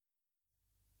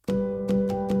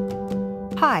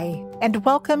Hi, and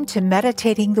welcome to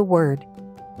Meditating the Word.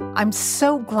 I'm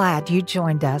so glad you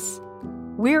joined us.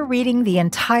 We're reading the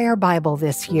entire Bible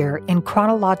this year in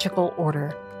chronological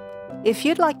order. If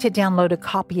you'd like to download a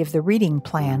copy of the reading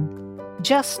plan,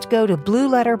 just go to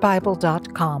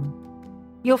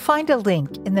blueletterbible.com. You'll find a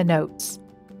link in the notes.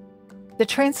 The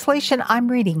translation I'm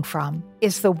reading from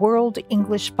is the World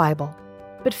English Bible,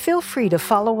 but feel free to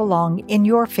follow along in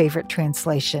your favorite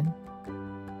translation.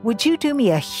 Would you do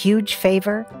me a huge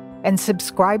favor and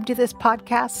subscribe to this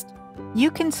podcast?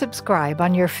 You can subscribe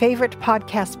on your favorite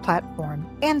podcast platform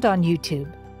and on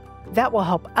YouTube. That will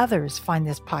help others find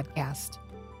this podcast.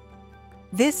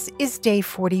 This is day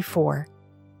 44.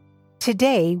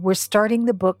 Today, we're starting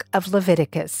the book of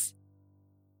Leviticus.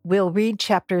 We'll read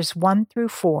chapters 1 through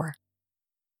 4.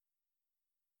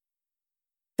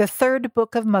 The third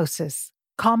book of Moses,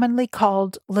 commonly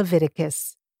called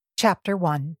Leviticus, chapter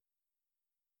 1.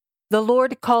 The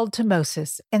Lord called to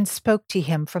Moses and spoke to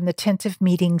him from the tent of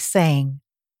meeting, saying,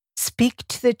 "Speak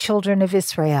to the children of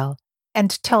Israel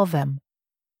and tell them,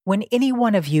 when any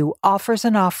one of you offers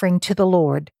an offering to the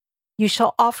Lord, you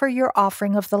shall offer your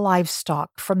offering of the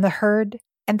livestock from the herd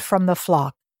and from the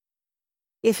flock.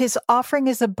 If his offering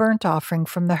is a burnt offering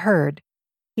from the herd,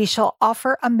 he shall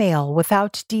offer a male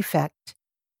without defect.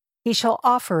 He shall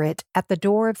offer it at the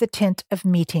door of the tent of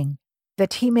meeting,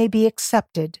 that he may be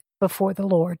accepted before the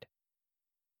Lord.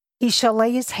 He shall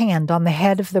lay his hand on the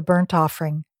head of the burnt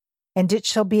offering, and it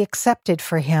shall be accepted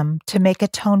for him to make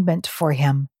atonement for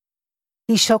him.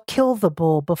 He shall kill the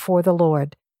bull before the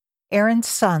Lord. Aaron's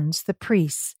sons, the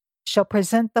priests, shall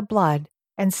present the blood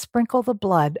and sprinkle the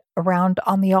blood around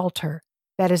on the altar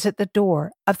that is at the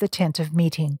door of the tent of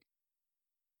meeting.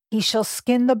 He shall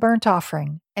skin the burnt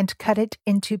offering and cut it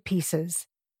into pieces.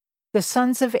 The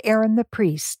sons of Aaron the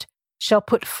priest shall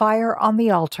put fire on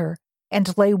the altar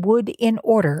and lay wood in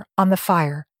order on the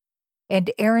fire.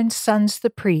 And Aaron's sons the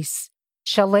priests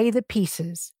shall lay the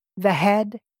pieces, the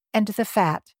head, and the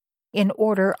fat, in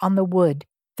order on the wood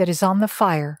that is on the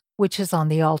fire which is on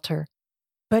the altar.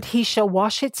 But he shall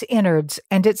wash its innards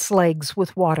and its legs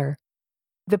with water.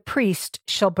 The priest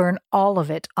shall burn all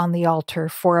of it on the altar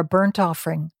for a burnt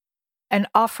offering, an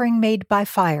offering made by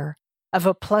fire, of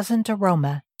a pleasant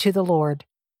aroma to the Lord.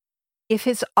 If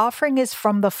his offering is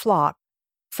from the flock,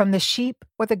 from the sheep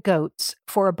or the goats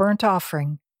for a burnt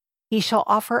offering, he shall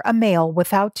offer a male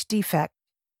without defect.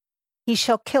 He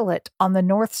shall kill it on the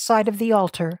north side of the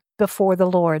altar before the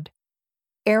Lord.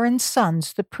 Aaron's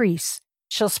sons, the priests,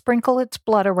 shall sprinkle its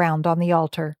blood around on the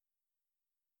altar.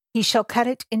 He shall cut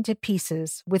it into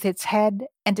pieces with its head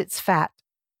and its fat.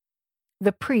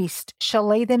 The priest shall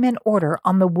lay them in order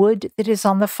on the wood that is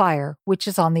on the fire which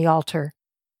is on the altar.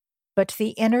 But the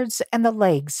innards and the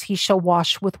legs he shall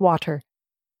wash with water.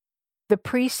 The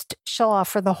priest shall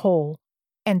offer the whole,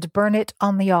 and burn it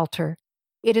on the altar.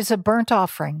 It is a burnt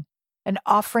offering, an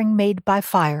offering made by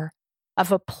fire, of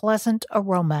a pleasant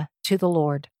aroma to the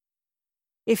Lord.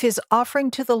 If his offering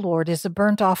to the Lord is a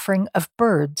burnt offering of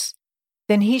birds,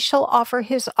 then he shall offer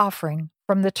his offering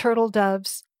from the turtle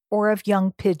doves or of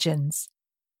young pigeons.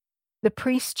 The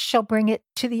priest shall bring it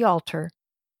to the altar,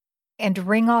 and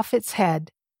wring off its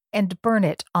head, and burn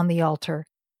it on the altar.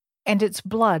 And its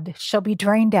blood shall be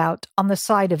drained out on the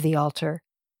side of the altar.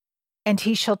 And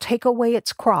he shall take away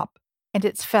its crop and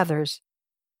its feathers,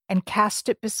 and cast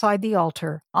it beside the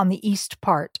altar on the east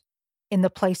part, in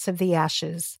the place of the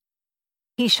ashes.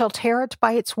 He shall tear it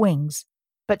by its wings,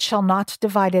 but shall not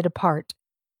divide it apart.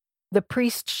 The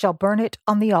priest shall burn it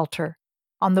on the altar,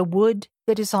 on the wood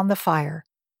that is on the fire.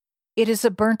 It is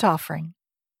a burnt offering,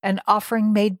 an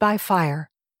offering made by fire,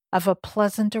 of a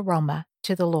pleasant aroma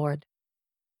to the Lord.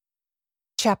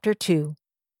 Chapter 2.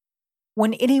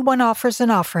 When anyone offers an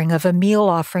offering of a meal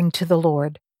offering to the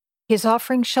Lord, his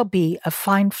offering shall be of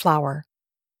fine flour.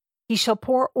 He shall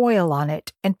pour oil on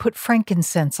it and put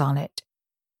frankincense on it.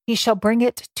 He shall bring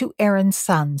it to Aaron's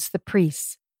sons, the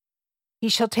priests. He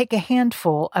shall take a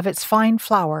handful of its fine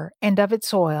flour and of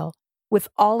its oil, with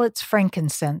all its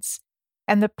frankincense,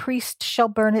 and the priest shall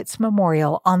burn its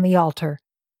memorial on the altar,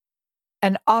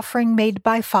 an offering made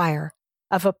by fire,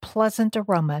 of a pleasant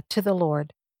aroma to the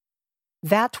Lord.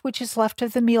 That which is left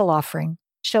of the meal offering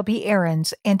shall be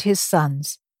Aaron's and his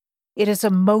sons. It is a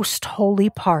most holy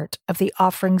part of the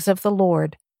offerings of the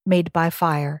Lord made by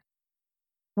fire.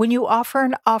 When you offer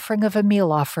an offering of a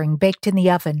meal offering baked in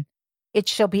the oven, it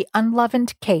shall be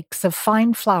unleavened cakes of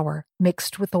fine flour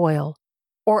mixed with oil,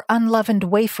 or unleavened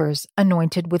wafers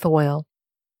anointed with oil.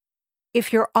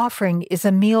 If your offering is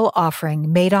a meal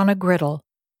offering made on a griddle,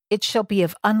 it shall be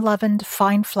of unleavened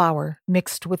fine flour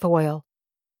mixed with oil.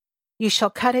 You shall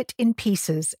cut it in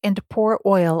pieces and pour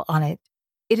oil on it,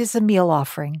 it is a meal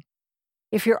offering.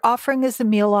 If your offering is a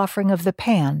meal offering of the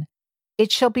pan,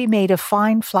 it shall be made of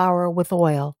fine flour with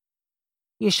oil.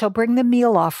 You shall bring the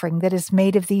meal offering that is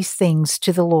made of these things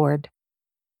to the Lord.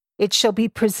 It shall be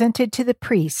presented to the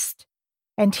priest,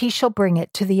 and he shall bring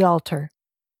it to the altar.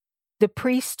 The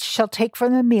priest shall take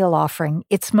from the meal offering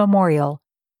its memorial,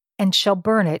 and shall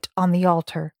burn it on the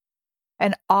altar,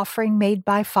 an offering made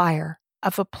by fire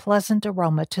of a pleasant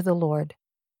aroma to the Lord.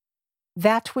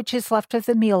 That which is left of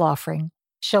the meal offering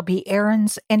shall be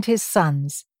Aaron's and his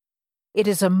sons. It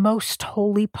is a most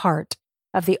holy part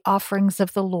of the offerings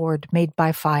of the Lord made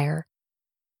by fire.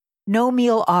 No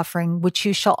meal offering which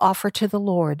you shall offer to the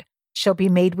Lord shall be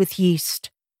made with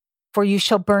yeast, for you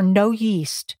shall burn no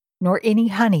yeast nor any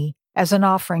honey as an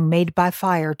offering made by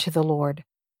fire to the Lord.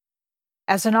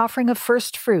 As an offering of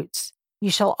first fruits, you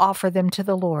shall offer them to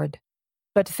the Lord,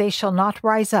 but they shall not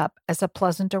rise up as a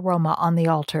pleasant aroma on the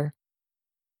altar.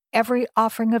 Every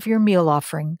offering of your meal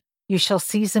offering you shall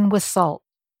season with salt.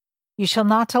 You shall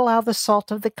not allow the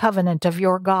salt of the covenant of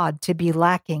your God to be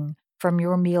lacking from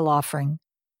your meal offering.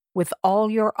 With all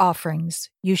your offerings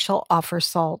you shall offer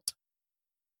salt.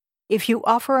 If you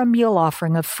offer a meal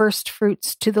offering of first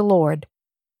fruits to the Lord,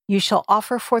 you shall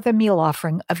offer for the meal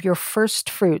offering of your first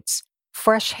fruits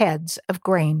fresh heads of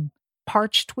grain,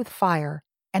 parched with fire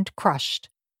and crushed.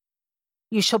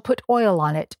 You shall put oil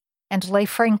on it and lay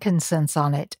frankincense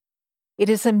on it. It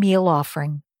is a meal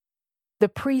offering. The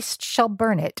priest shall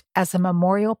burn it as a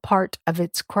memorial part of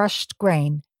its crushed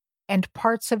grain and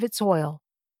parts of its oil,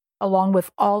 along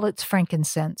with all its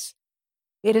frankincense.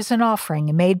 It is an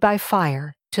offering made by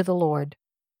fire to the Lord.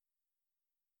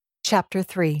 Chapter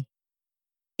 3.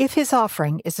 If his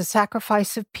offering is a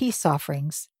sacrifice of peace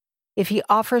offerings, if he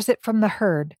offers it from the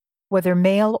herd, whether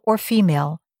male or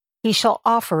female, he shall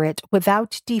offer it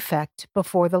without defect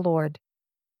before the Lord.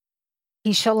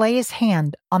 He shall lay his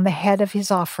hand on the head of his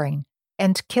offering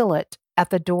and kill it at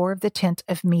the door of the tent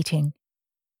of meeting.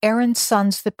 Aaron's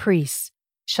sons, the priests,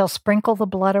 shall sprinkle the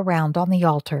blood around on the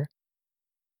altar.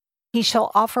 He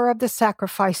shall offer of the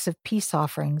sacrifice of peace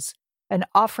offerings an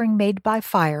offering made by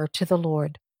fire to the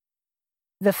Lord.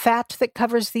 The fat that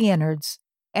covers the innards,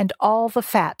 and all the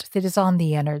fat that is on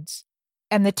the innards,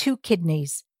 and the 2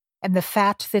 kidneys, and the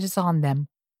fat that is on them,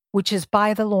 which is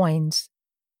by the loins,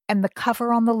 and the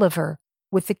cover on the liver,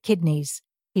 with the kidneys,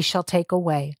 he shall take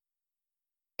away.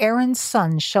 Aaron's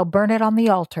sons shall burn it on the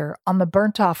altar on the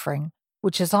burnt offering,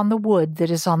 which is on the wood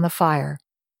that is on the fire.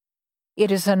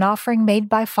 It is an offering made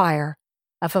by fire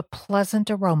of a pleasant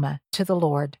aroma to the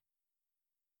Lord.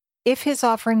 If his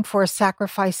offering for a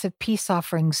sacrifice of peace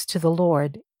offerings to the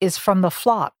Lord is from the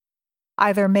flock,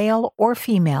 either male or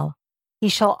female, he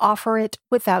shall offer it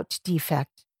without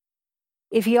defect.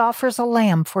 If he offers a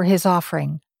lamb for his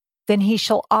offering, then he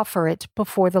shall offer it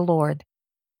before the Lord,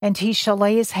 and he shall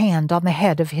lay his hand on the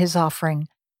head of his offering,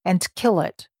 and kill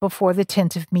it before the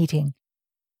tent of meeting.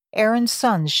 Aaron's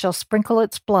sons shall sprinkle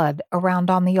its blood around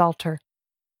on the altar.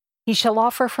 He shall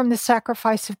offer from the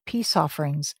sacrifice of peace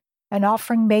offerings an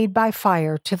offering made by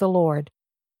fire to the Lord,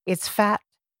 its fat,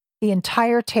 the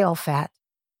entire tail fat.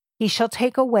 He shall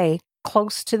take away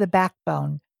close to the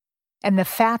backbone, and the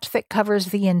fat that covers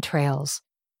the entrails,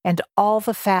 and all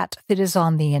the fat that is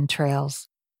on the entrails,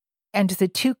 and the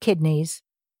 2 kidneys,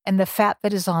 and the fat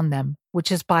that is on them,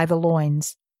 which is by the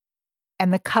loins,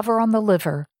 and the cover on the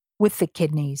liver, with the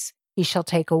kidneys, he shall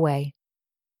take away.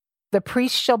 The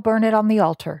priest shall burn it on the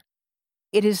altar.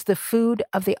 It is the food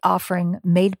of the offering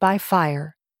made by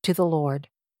fire to the Lord.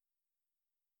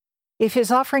 If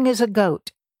his offering is a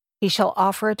goat, he shall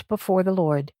offer it before the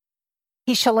Lord.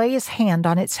 He shall lay his hand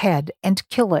on its head and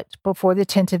kill it before the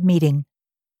tent of meeting,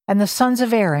 and the sons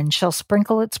of Aaron shall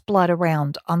sprinkle its blood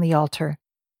around on the altar.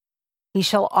 He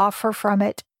shall offer from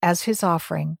it as his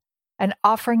offering, an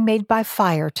offering made by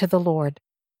fire to the Lord,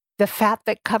 the fat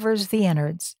that covers the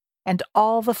innards, and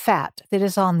all the fat that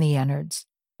is on the innards,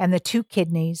 and the 2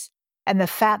 kidneys, and the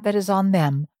fat that is on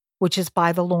them, which is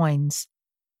by the loins,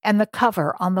 and the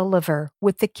cover on the liver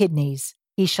with the kidneys,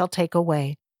 he shall take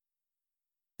away.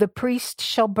 The priest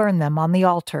shall burn them on the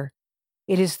altar.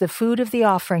 It is the food of the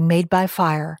offering made by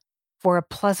fire, for a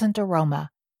pleasant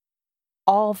aroma.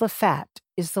 All the fat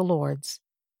is the Lord's.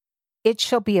 It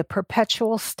shall be a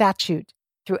perpetual statute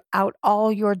throughout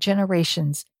all your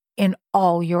generations, in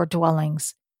all your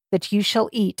dwellings, that you shall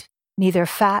eat neither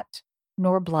fat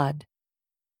nor blood.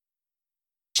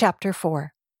 Chapter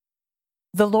 4.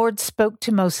 The Lord spoke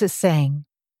to Moses, saying,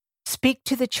 Speak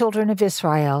to the children of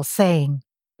Israel, saying,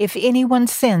 If anyone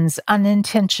sins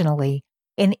unintentionally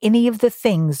in any of the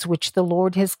things which the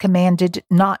Lord has commanded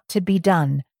not to be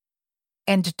done,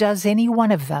 and does any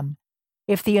one of them,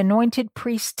 If the anointed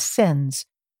priest sins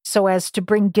so as to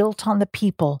bring guilt on the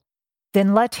people,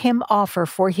 then let him offer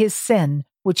for his sin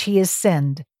which he has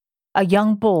sinned a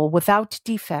young bull without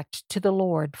defect to the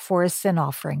Lord for a sin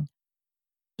offering.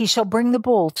 He shall bring the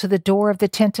bull to the door of the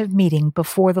tent of meeting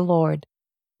before the Lord,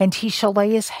 and he shall lay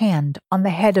his hand on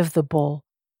the head of the bull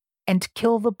and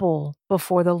kill the bull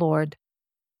before the Lord.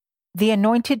 The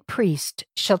anointed priest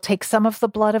shall take some of the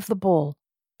blood of the bull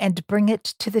and bring it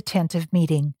to the tent of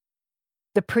meeting.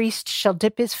 The priest shall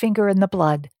dip his finger in the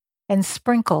blood and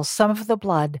sprinkle some of the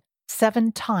blood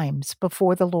 7 times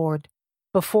before the Lord,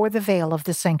 before the veil of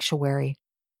the sanctuary.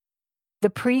 The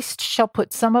priest shall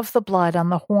put some of the blood on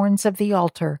the horns of the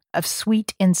altar of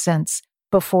sweet incense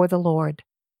before the Lord,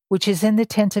 which is in the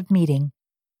tent of meeting,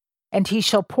 and he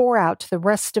shall pour out the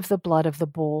rest of the blood of the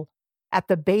bull at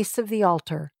the base of the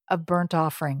altar of burnt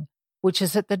offering, which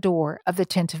is at the door of the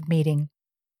tent of meeting.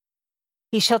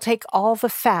 He shall take all the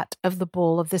fat of the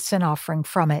bull of the sin offering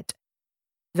from it,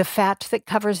 the fat that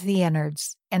covers the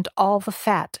innards, and all the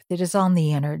fat that is on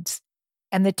the innards,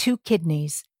 and the 2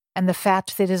 kidneys, and the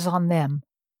fat that is on them,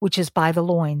 which is by the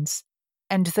loins,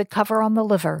 and the cover on the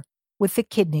liver, with the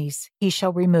kidneys, he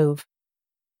shall remove,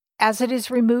 as it is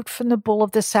removed from the bull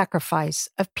of the sacrifice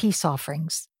of peace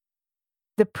offerings.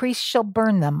 The priest shall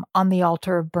burn them on the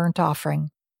altar of burnt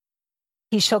offering.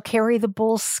 He shall carry the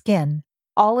bull's skin,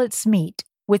 all its meat,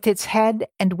 with its head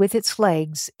and with its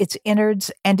legs, its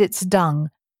innards and its dung,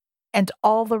 and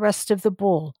all the rest of the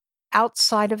bull,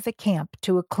 outside of the camp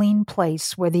to a clean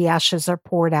place where the ashes are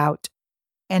poured out,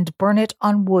 and burn it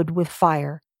on wood with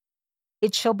fire.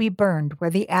 It shall be burned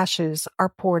where the ashes are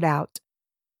poured out.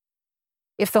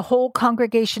 If the whole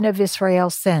congregation of Israel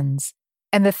sins,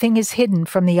 and the thing is hidden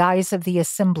from the eyes of the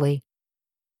assembly,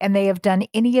 and they have done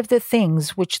any of the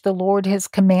things which the Lord has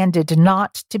commanded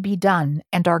not to be done,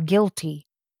 and are guilty,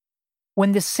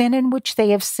 when the sin in which they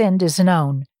have sinned is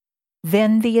known,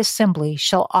 then the assembly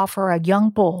shall offer a young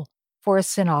bull for a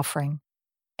sin offering,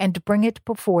 and bring it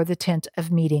before the tent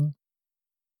of meeting.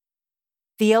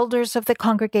 The elders of the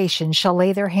congregation shall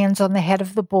lay their hands on the head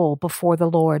of the bull before the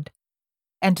Lord,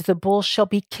 and the bull shall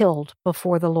be killed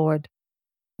before the Lord.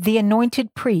 The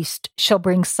anointed priest shall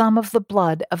bring some of the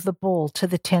blood of the bull to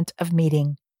the tent of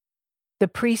meeting. The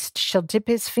priest shall dip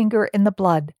his finger in the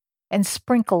blood and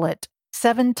sprinkle it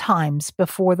 7 times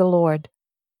before the Lord,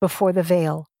 before the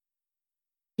veil.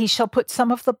 He shall put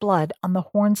some of the blood on the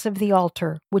horns of the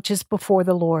altar which is before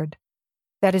the Lord,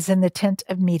 that is in the tent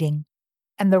of meeting,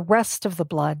 and the rest of the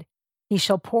blood he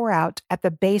shall pour out at the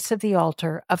base of the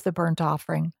altar of the burnt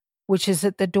offering, which is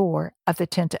at the door of the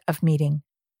tent of meeting.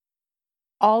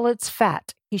 All its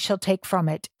fat he shall take from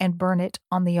it and burn it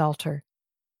on the altar.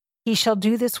 He shall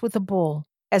do this with the bull,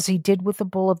 as he did with the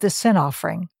bull of the sin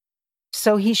offering.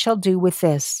 So he shall do with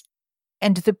this,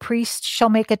 and the priest shall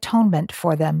make atonement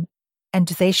for them, and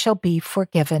they shall be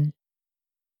forgiven.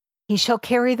 He shall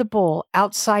carry the bull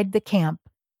outside the camp,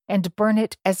 and burn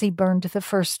it as he burned the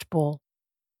first bull.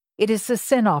 It is the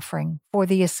sin offering for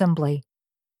the assembly.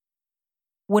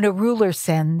 When a ruler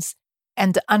sins,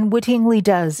 and unwittingly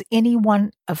does any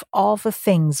one of all the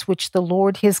things which the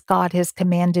Lord his God has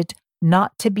commanded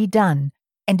not to be done,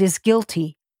 and is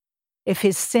guilty, if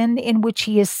his sin in which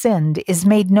he has sinned is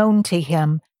made known to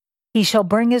him, he shall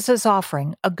bring as his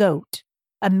offering a goat,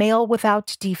 a male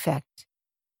without defect.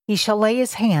 He shall lay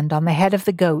his hand on the head of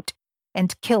the goat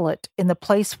and kill it in the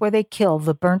place where they kill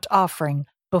the burnt offering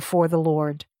before the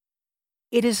Lord.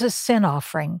 It is a sin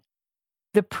offering.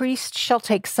 The priest shall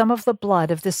take some of the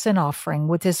blood of the sin offering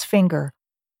with his finger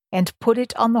and put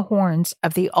it on the horns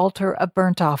of the altar of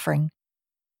burnt offering.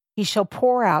 He shall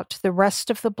pour out the rest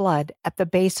of the blood at the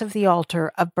base of the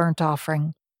altar of burnt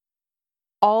offering.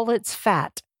 All its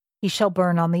fat he shall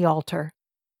burn on the altar,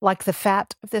 like the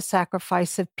fat of the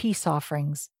sacrifice of peace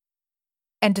offerings.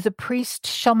 And the priest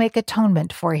shall make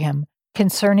atonement for him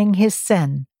concerning his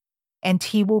sin, and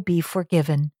he will be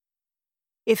forgiven.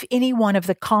 If any one of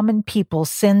the common people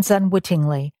sins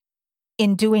unwittingly,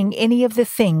 in doing any of the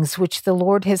things which the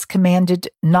Lord has commanded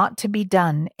not to be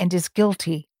done, and is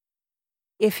guilty,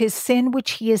 if his sin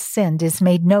which he has sinned is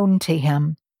made known to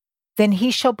him, then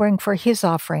he shall bring for his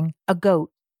offering a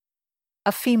goat,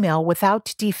 a female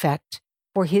without defect,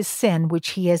 for his sin which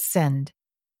he has sinned.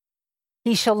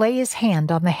 He shall lay his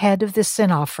hand on the head of the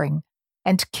sin offering,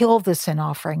 and kill the sin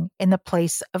offering in the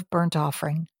place of burnt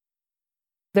offering.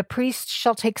 The priest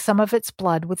shall take some of its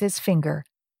blood with his finger,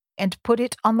 and put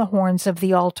it on the horns of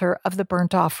the altar of the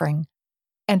burnt offering,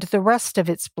 and the rest of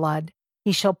its blood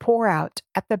he shall pour out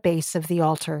at the base of the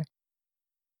altar.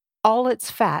 All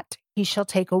its fat he shall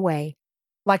take away,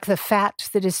 like the fat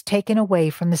that is taken away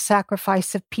from the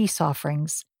sacrifice of peace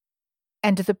offerings.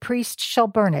 and the priest shall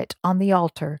burn it on the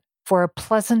altar for a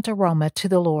pleasant aroma to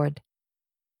the Lord.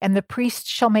 And the priest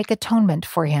shall make atonement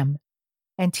for him,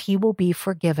 and he will be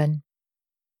forgiven.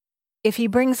 If he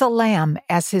brings a lamb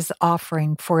as his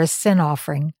offering for a sin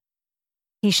offering,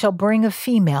 he shall bring a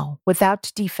female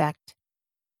without defect.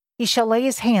 He shall lay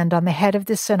his hand on the head of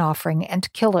the sin offering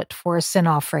and kill it for a sin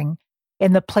offering,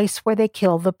 in the place where they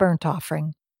kill the burnt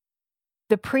offering.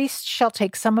 The priest shall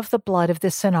take some of the blood of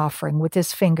the sin offering with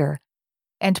his finger,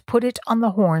 and put it on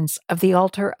the horns of the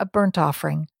altar of burnt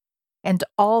offering, and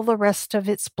all the rest of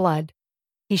its blood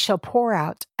he shall pour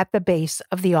out at the base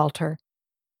of the altar.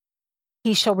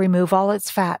 He shall remove all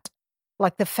its fat,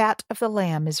 like the fat of the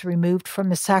lamb is removed from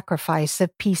the sacrifice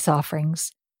of peace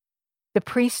offerings. The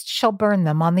priest shall burn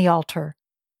them on the altar,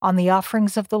 on the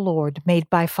offerings of the Lord made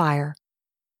by fire.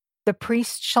 The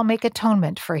priest shall make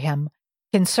atonement for him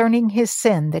concerning his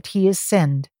sin that he has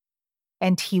sinned,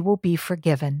 and he will be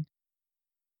forgiven.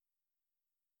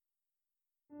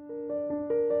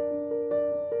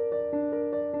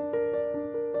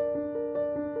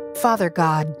 Father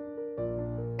God,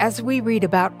 as we read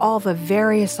about all the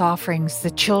various offerings the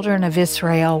children of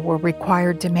Israel were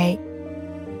required to make,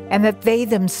 and that they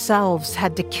themselves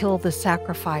had to kill the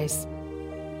sacrifice,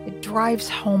 it drives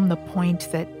home the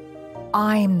point that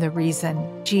I'm the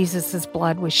reason Jesus'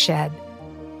 blood was shed,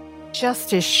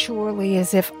 just as surely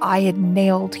as if I had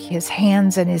nailed his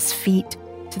hands and his feet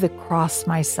to the cross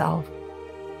myself.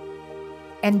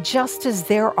 And just as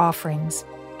their offerings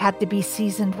had to be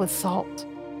seasoned with salt,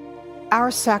 our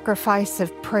sacrifice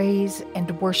of praise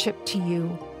and worship to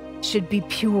you should be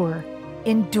pure,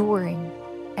 enduring,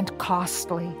 and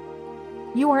costly.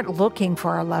 You aren't looking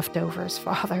for our leftovers,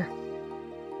 Father.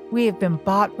 We have been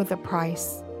bought with a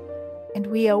price, and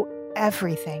we owe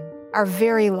everything, our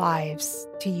very lives,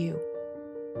 to you.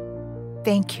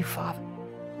 Thank you, Father.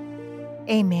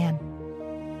 Amen.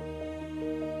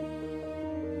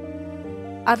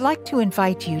 I'd like to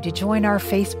invite you to join our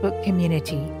Facebook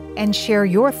community and share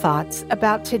your thoughts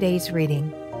about today's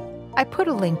reading. I put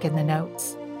a link in the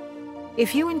notes.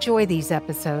 If you enjoy these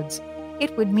episodes,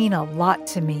 it would mean a lot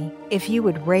to me if you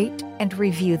would rate and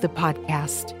review the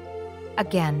podcast.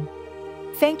 Again,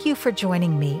 thank you for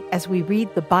joining me as we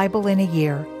read the Bible in a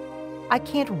year. I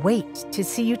can't wait to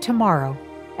see you tomorrow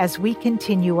as we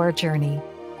continue our journey.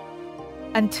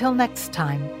 Until next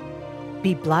time,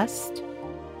 be blessed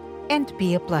and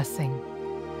be a blessing.